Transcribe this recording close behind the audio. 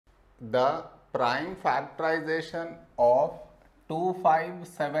The prime factorization of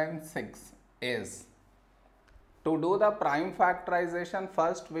 2576 is, to do the prime factorization,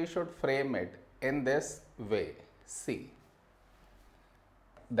 first we should frame it in this way. See,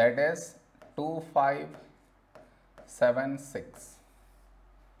 that is 2576.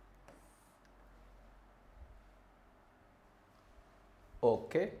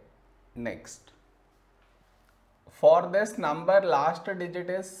 Okay, next. For this number, last digit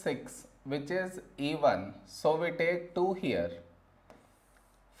is 6, which is even. So we take 2 here.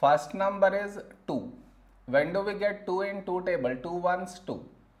 First number is 2. When do we get 2 in 2 table? 2 ones 2.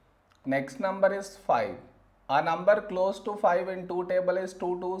 Next number is 5. A number close to 5 in 2 table is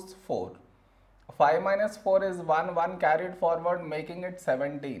 2 twos 4. 5 minus 4 is 1. 1 carried forward, making it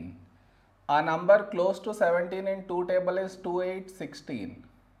 17. A number close to 17 in 2 table is 2 8 16.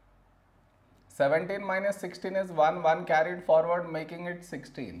 17 minus 16 is 1. 1 carried forward, making it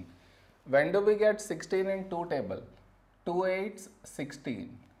 16. When do we get 16 in 2 table? 2 8s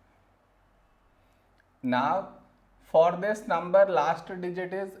 16. Now, for this number, last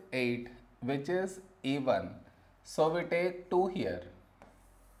digit is 8, which is even. So we take 2 here.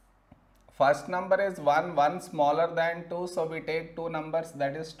 First number is 1, 1 smaller than 2, so we take 2 numbers,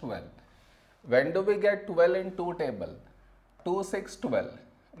 that is 12. When do we get 12 in 2 table? 2 6 12.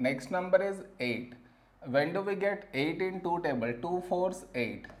 Next number is 8. When do we get 8 in 2 table? 2 4s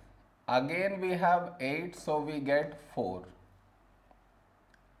 8. Again we have 8, so we get 4.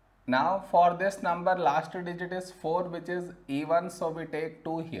 Now for this number, last digit is 4, which is even, so we take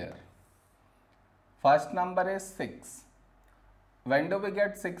 2 here. First number is 6. When do we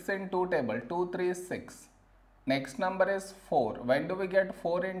get 6 in 2 table? 2 3 6. Next number is 4. When do we get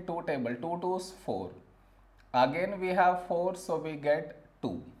 4 in 2 table? 2 2s 4. Again we have 4, so we get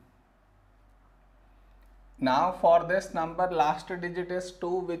 2. Now for this number, last digit is 2,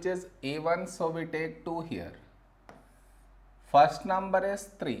 which is even, so we take 2 here. First number is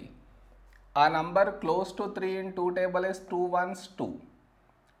 3. A number close to 3 in 2 table is 2 ones 2.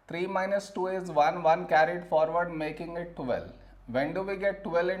 3 minus 2 is 1. 1 carried forward, making it 12. When do we get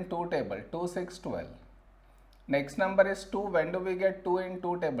 12 in 2 table? 2 6 12. Next number is 2. When do we get 2 in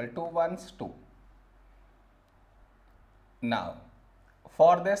 2 table? 2 ones 2. Now,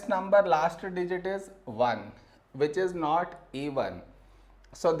 for this number, last digit is 1, which is not even.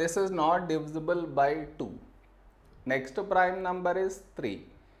 So this is not divisible by 2. Next prime number is 3.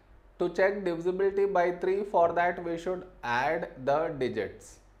 To check divisibility by 3, for that we should add the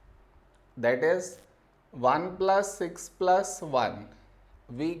digits. That is 1 plus 6 plus 1.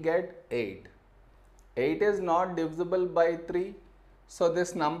 We get 8. 8 is not divisible by 3. So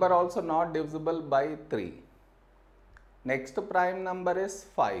this number also not divisible by 3. Next prime number is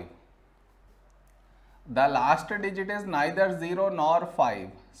 5. The last digit is neither 0 nor 5.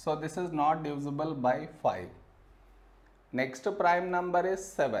 So this is not divisible by 5. Next prime number is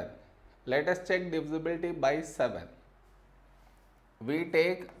 7. Let us check divisibility by 7. We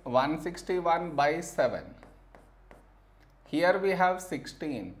take 161 by 7. Here we have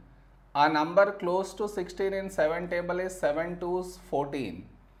 16. A number close to 16 in 7 table is 7 2s 14.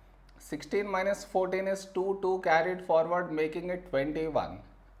 16 minus 14 is 2, 2 carried forward, making it 21.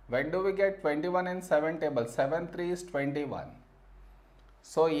 When do we get 21 in 7 table? 7 3 is 21.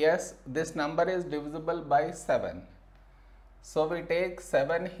 So yes, this number is divisible by 7. So we take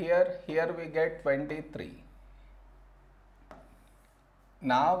 7 here, here we get 23.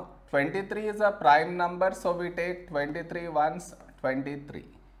 Now 23 is a prime number, so we take 23 ones 23.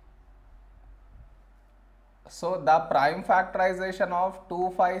 So the prime factorization of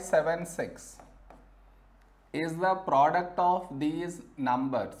 2576 is the product of these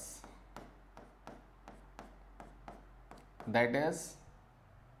numbers, that is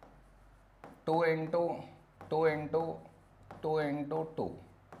 2 into 2 into 2 into 2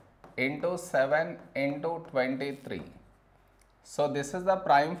 into 7 into 23. So this is the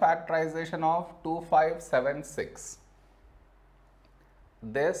prime factorization of 2576.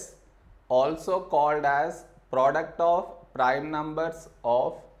 This also called as product of prime numbers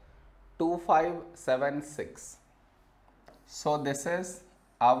of 2576. So this is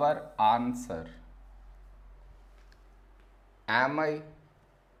our answer. Am I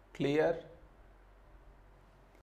clear?